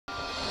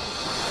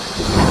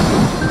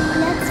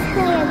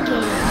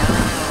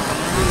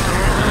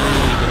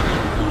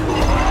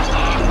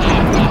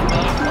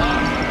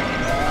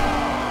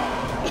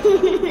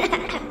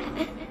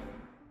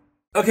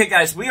Okay,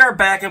 guys, we are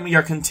back and we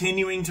are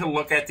continuing to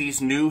look at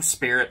these new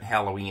Spirit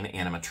Halloween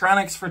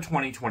animatronics for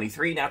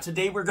 2023. Now,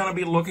 today we're going to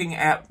be looking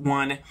at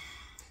one.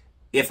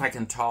 If I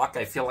can talk,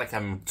 I feel like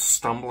I'm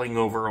stumbling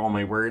over all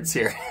my words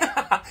here.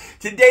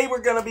 Today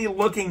we're going to be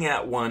looking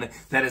at one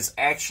that is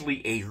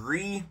actually a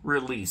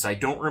re-release. I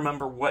don't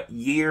remember what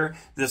year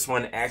this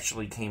one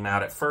actually came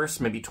out at first.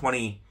 Maybe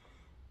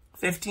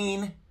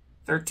 2015?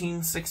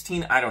 13,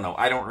 16, I don't know.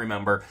 I don't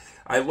remember.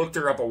 I looked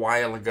her up a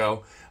while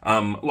ago.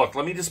 Look,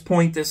 let me just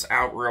point this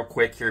out real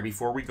quick here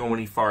before we go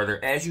any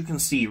farther. As you can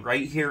see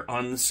right here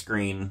on the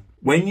screen,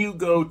 when you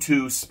go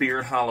to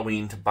Spirit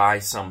Halloween to buy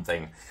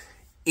something,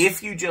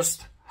 if you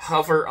just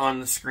hover on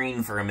the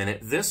screen for a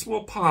minute, this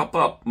will pop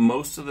up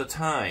most of the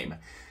time.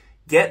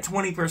 Get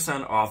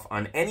 20% off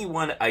on any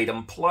one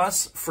item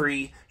plus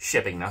free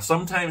shipping. Now,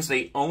 sometimes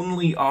they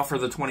only offer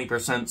the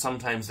 20%.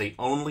 Sometimes they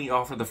only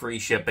offer the free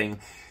shipping.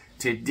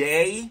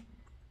 Today,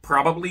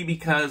 probably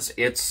because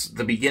it's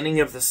the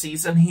beginning of the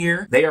season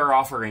here, they are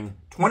offering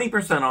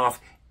 20% off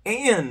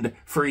and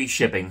free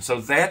shipping. So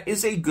that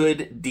is a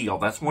good deal.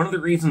 That's one of the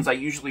reasons I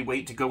usually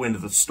wait to go into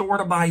the store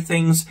to buy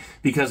things,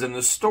 because in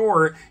the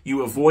store,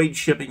 you avoid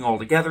shipping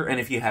altogether, and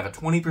if you have a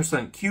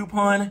 20%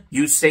 coupon,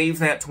 you save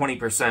that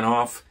 20%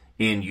 off,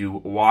 and you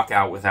walk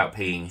out without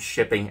paying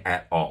shipping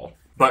at all.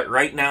 But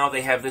right now,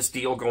 they have this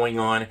deal going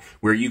on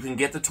where you can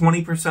get the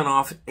 20%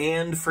 off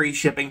and free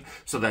shipping,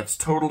 so that's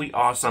totally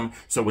awesome.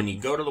 So when you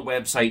go to the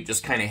website,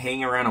 just kind of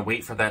hang around and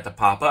wait for that to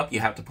pop up.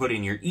 You have to put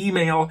in your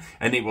email,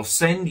 and they will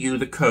send you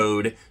the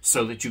code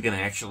so that you can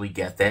actually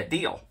get that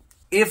deal.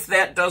 If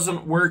that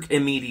doesn't work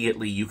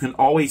immediately, you can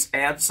always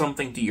add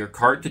something to your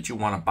cart that you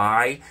want to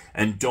buy,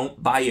 and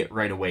don't buy it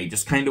right away.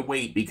 Just kind of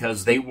wait,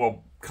 because they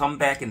will come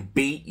back and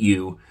bait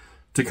you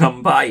to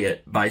come buy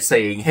it by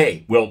saying,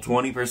 hey, will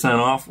 20%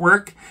 off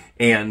work?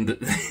 And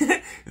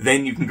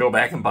then you can go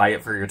back and buy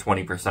it for your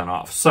 20%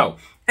 off. So,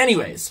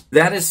 anyways,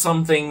 that is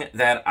something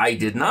that I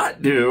did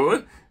not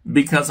do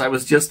because I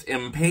was just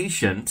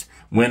impatient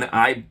when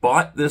I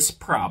bought this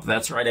prop.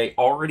 That's right, I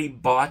already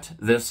bought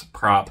this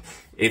prop.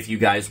 If you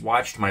guys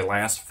watched my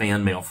last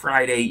Fan Mail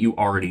Friday, you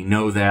already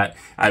know that.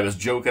 I was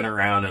joking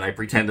around and I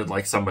pretended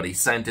like somebody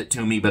sent it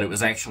to me, but it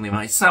was actually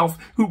myself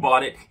who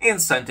bought it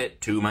and sent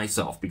it to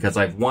myself because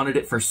I've wanted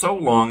it for so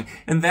long.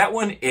 And that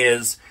one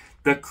is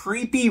the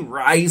Creepy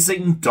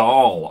Rising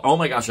Doll. Oh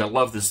my gosh, I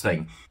love this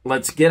thing.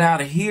 Let's get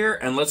out of here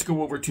and let's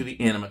go over to the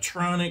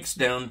Animatronics,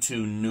 down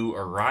to New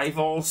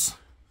Arrivals.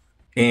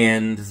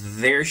 And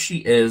there she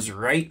is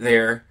right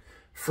there,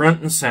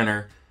 front and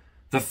center.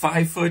 The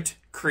 5-foot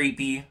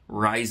Creepy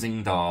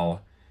Rising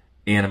Doll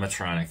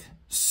animatronic.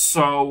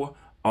 So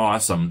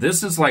awesome.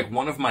 This is like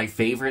one of my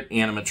favorite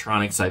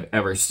animatronics I've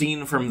ever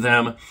seen from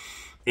them.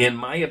 In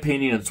my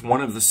opinion, it's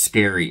one of the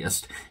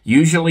scariest.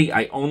 Usually,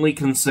 I only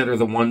consider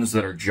the ones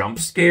that are jump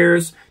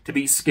scares to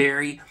be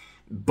scary.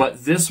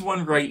 But this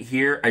one right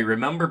here, I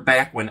remember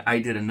back when I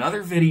did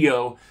another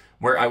video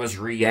where I was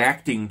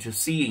reacting to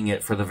seeing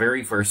it for the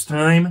very first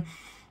time.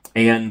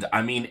 And,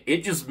 I mean,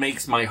 it just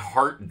makes my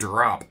heart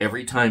drop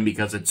every time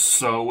because it's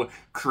so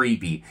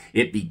creepy.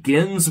 It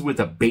begins with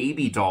a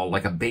baby doll,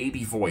 like a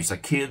baby voice, a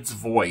kid's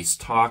voice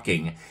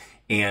talking.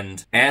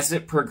 And as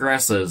it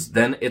progresses,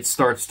 then it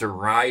starts to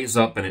rise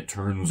up and it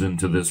turns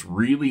into this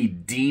really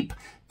deep,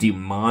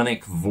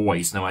 demonic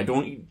voice. Now, I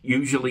don't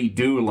usually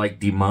do, like,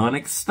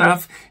 demonic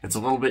stuff. It's a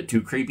little bit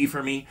too creepy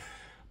for me.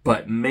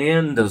 But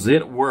man, does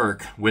it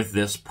work with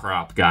this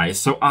prop, guys.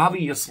 So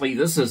obviously,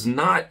 this is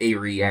not a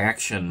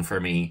reaction for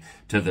me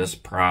to this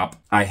prop.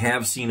 I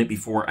have seen it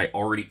before. I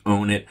already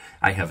own it.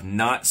 I have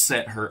not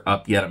set her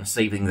up yet. I'm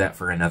saving that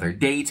for another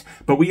date.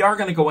 But we are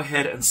going to go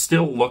ahead and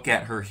still look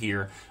at her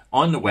here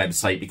on the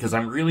website because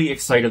I'm really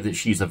excited that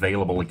she's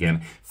available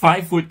again.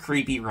 5-foot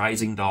Creepy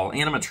Rising Doll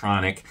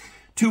animatronic.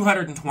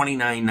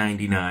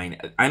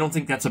 $229.99. I don't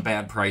think that's a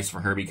bad price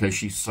for her because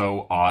she's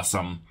so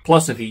awesome.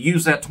 Plus, if you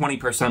use that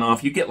 20%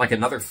 off, you get like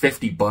another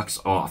 50 bucks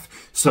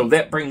off. So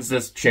that brings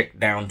this chick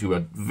down to a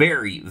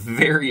very,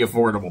 very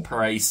affordable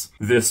price.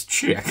 This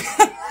chick.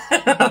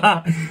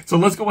 So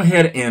let's go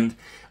ahead and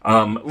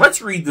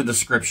let's read the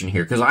description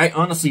here, because I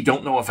honestly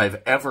don't know if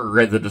I've ever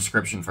read the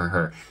description for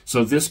her.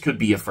 So this could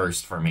be a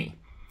first for me.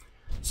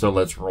 So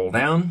let's roll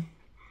down.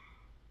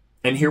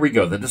 And here we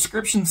go. The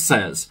description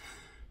says,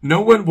 no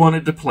one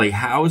wanted to play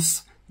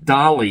house,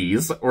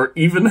 dollies, or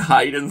even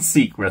hide and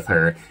seek with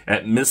her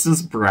at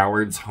Mrs.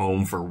 Broward's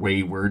home for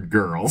wayward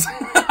girls.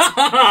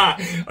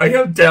 I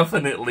have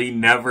definitely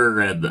never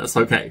read this.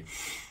 Okay.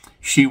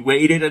 She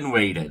waited and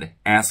waited,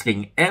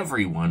 asking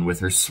everyone with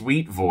her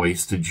sweet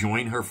voice to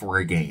join her for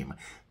a game,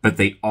 but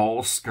they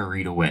all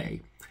scurried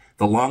away.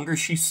 The longer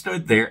she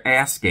stood there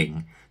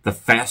asking, the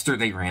faster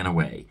they ran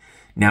away.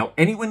 Now,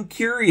 anyone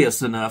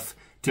curious enough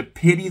to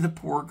pity the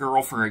poor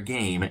girl for a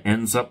game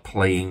ends up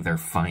playing their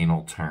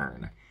final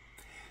turn.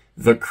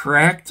 The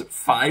cracked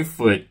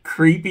 5-foot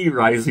Creepy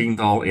Rising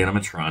Doll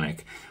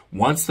animatronic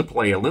wants to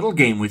play a little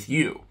game with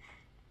you,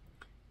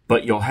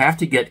 but you'll have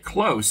to get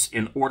close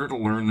in order to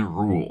learn the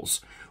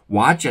rules.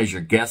 Watch as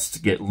your guests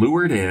get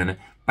lured in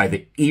by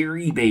the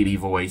eerie baby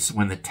voice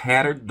when the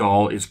tattered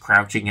doll is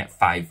crouching at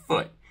 5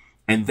 foot,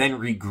 and then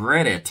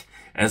regret it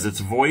as its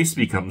voice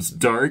becomes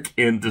dark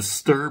and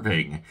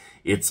disturbing.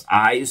 Its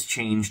eyes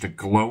change to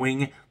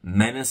glowing,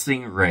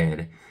 menacing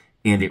red,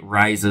 and it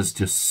rises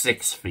to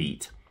 6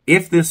 feet.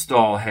 If this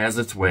doll has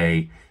its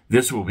way,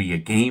 this will be a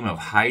game of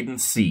hide and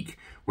seek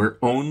where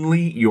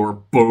only your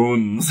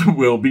bones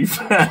will be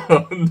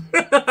found.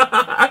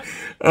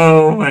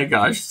 Oh my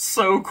gosh,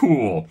 so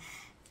cool.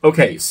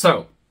 Okay,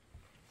 so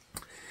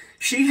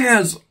she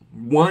has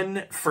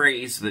one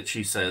phrase that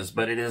she says,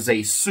 but it is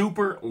a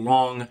super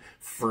long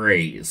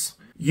phrase.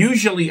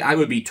 Usually I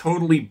would be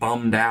totally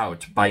bummed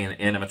out by an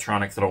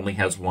animatronic that only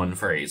has one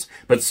phrase.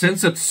 But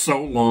since it's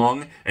so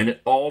long and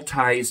it all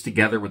ties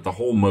together with the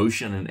whole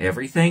motion and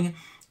everything,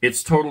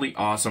 it's totally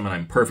awesome and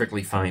I'm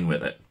perfectly fine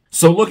with it.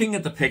 So looking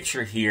at the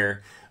picture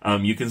here,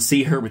 you can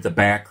see her with the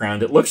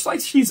background. It looks like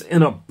she's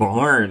in a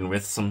barn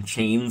with some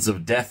chains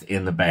of death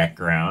in the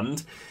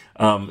background.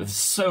 It's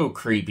so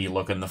creepy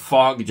looking. The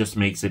fog just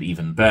makes it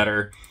even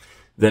better.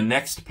 The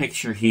next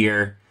picture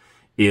here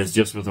is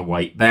just with a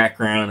white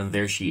background, and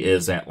there she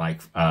is at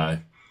like,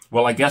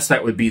 well, I guess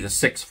that would be the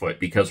 6 foot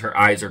because her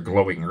eyes are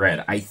glowing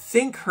red. I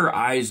think her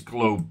eyes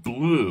glow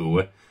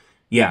blue.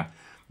 Yeah,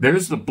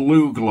 there's the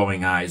blue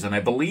glowing eyes, and I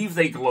believe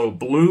they glow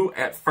blue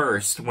at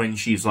first when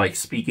she's like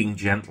speaking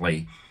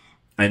gently.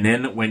 And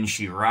then when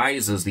she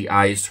rises, the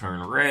eyes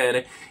turn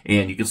red,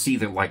 and you can see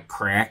the like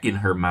crack in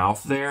her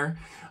mouth there.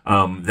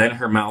 Then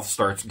her mouth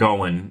starts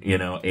going, you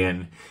know,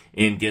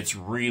 and gets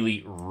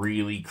really,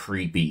 really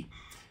creepy.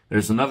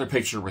 There's another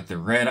picture with the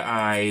red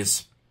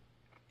eyes.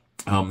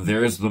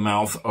 There's the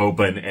mouth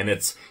open, and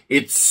it's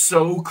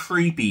so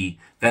creepy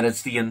that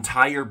it's the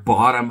entire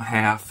bottom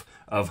half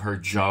of her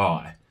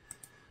jaw.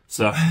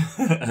 So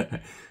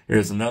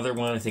here's another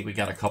one. I think we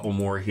got a couple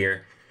more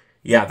here.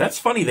 Yeah, that's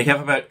funny. They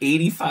have about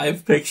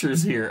 85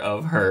 pictures here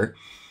of her.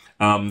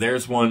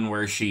 There's one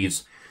where is she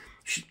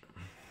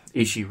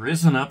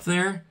risen up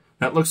there?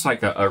 That looks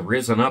like a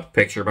risen up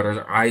picture, but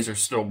her eyes are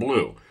still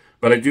blue.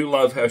 But I do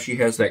love how she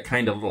has that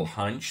kind of little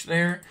hunch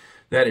there.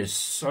 That is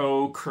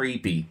so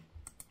creepy.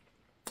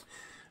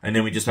 And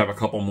then we just have a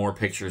couple more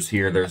pictures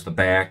here. There's the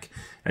back,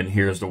 and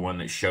here's the one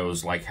that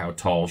shows like how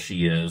tall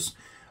she is.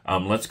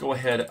 Let's go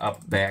ahead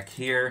up back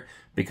here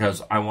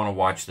because I want to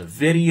watch the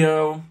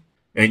video.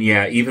 And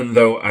yeah, even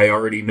though I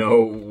already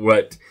know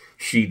what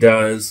she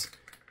does,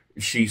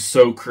 she's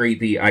so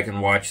creepy. I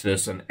can watch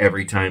this and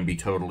every time be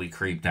totally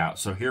creeped out.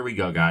 So here we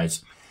go,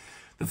 guys.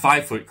 The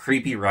 5 foot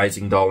creepy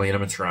rising doll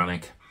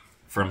animatronic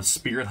from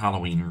Spirit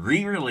Halloween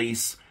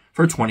re-release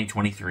for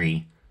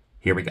 2023.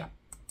 Here we go.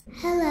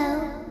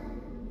 Hello.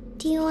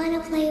 Do you want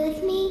to play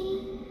with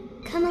me?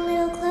 Come a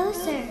little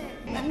closer.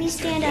 Let me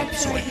stand up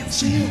so I can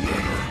see you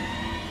better.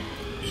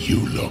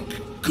 You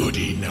look good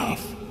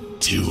enough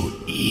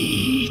to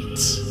eat.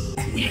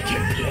 We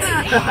can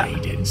play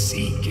hide and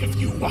seek if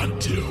you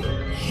want to.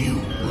 You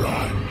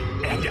run,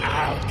 and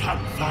I'll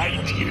come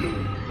find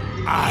you.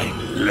 I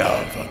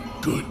love a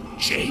good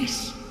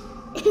chase.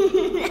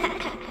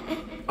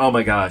 Oh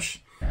my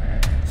gosh.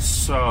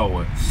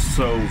 So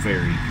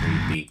very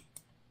creepy.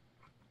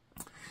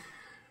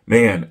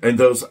 Man, and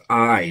those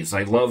eyes.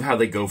 I love how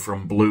they go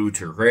from blue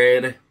to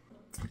red.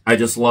 I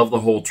just love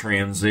the whole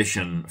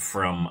transition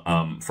from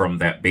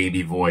that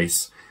baby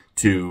voice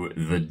to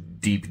the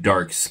deep,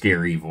 dark,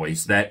 scary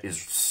voice. That is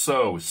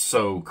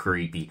so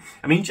creepy.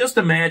 I mean, just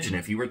imagine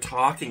if you were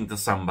talking to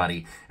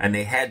somebody and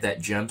they had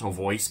that gentle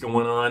voice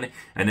going on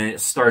and then it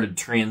started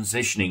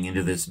transitioning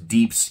into this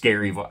deep,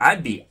 scary voice.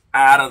 I'd be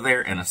out of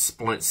there in a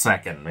split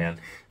second, man.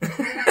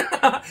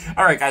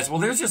 All right, guys. Well,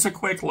 there's just a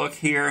quick look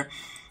here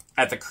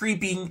at the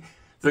creepy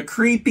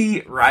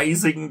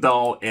rising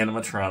doll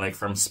animatronic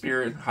from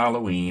Spirit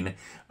Halloween.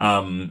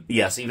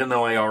 Yes, even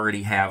though I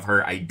already have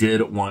her, I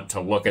did want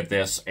to look at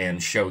this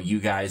and show you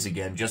guys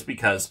again just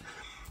because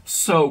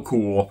so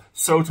cool,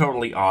 so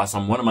totally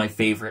awesome. One of my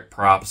favorite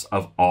props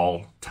of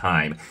all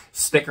time.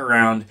 Stick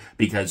around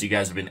because you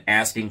guys have been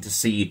asking to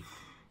see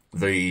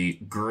the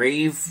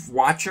Grave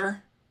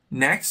Watcher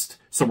next.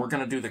 So we're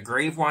going to do the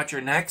Grave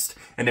Watcher next,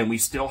 and then we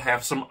still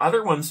have some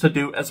other ones to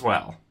do as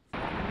well.